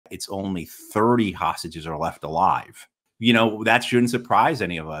it's only 30 hostages are left alive. You know, that shouldn't surprise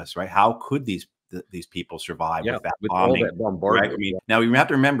any of us, right? How could these people survive with that bombing? All that bombardment. Right? I mean, now you have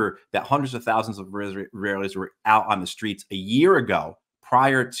to remember that hundreds of thousands of Israelis were out on the streets a year ago,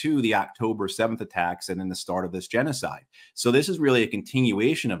 prior to the October 7th attacks and then the start of this genocide. So this is really a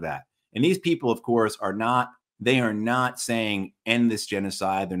continuation of that. And these people, of course, are not saying end this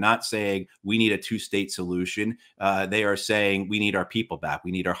genocide. They're not saying we need a two-state solution. They are saying we need our people back.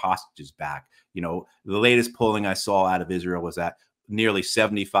 We need our hostages back. You know, the latest polling I saw out of Israel was that nearly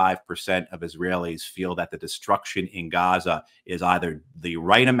 75% of Israelis feel that the destruction in Gaza is either the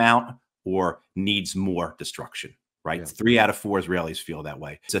right amount or needs more destruction. Right. Yeah. 3 out of 4 Israelis feel that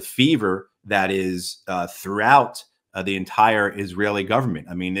way. It's a fever that is throughout the entire Israeli government.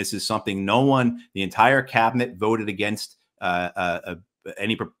 I mean, this is something the entire cabinet voted against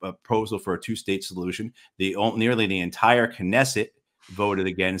any proposal for a two-state solution. Nearly the entire Knesset voted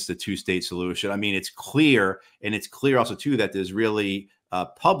against the two-state solution. I mean, it's clear, and it's clear also too that the Israeli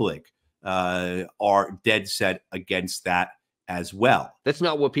public are dead set against that as well. That's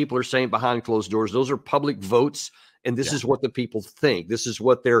not what people are saying behind closed doors. Those are public votes. And this is what the people think. This is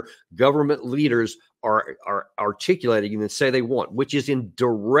what their government leaders are articulating and say they want, which is in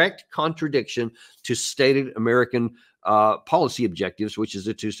direct contradiction to stated American policy objectives, which is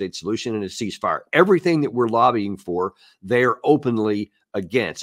a two-state solution and a ceasefire. Everything that we're lobbying for, they're openly against.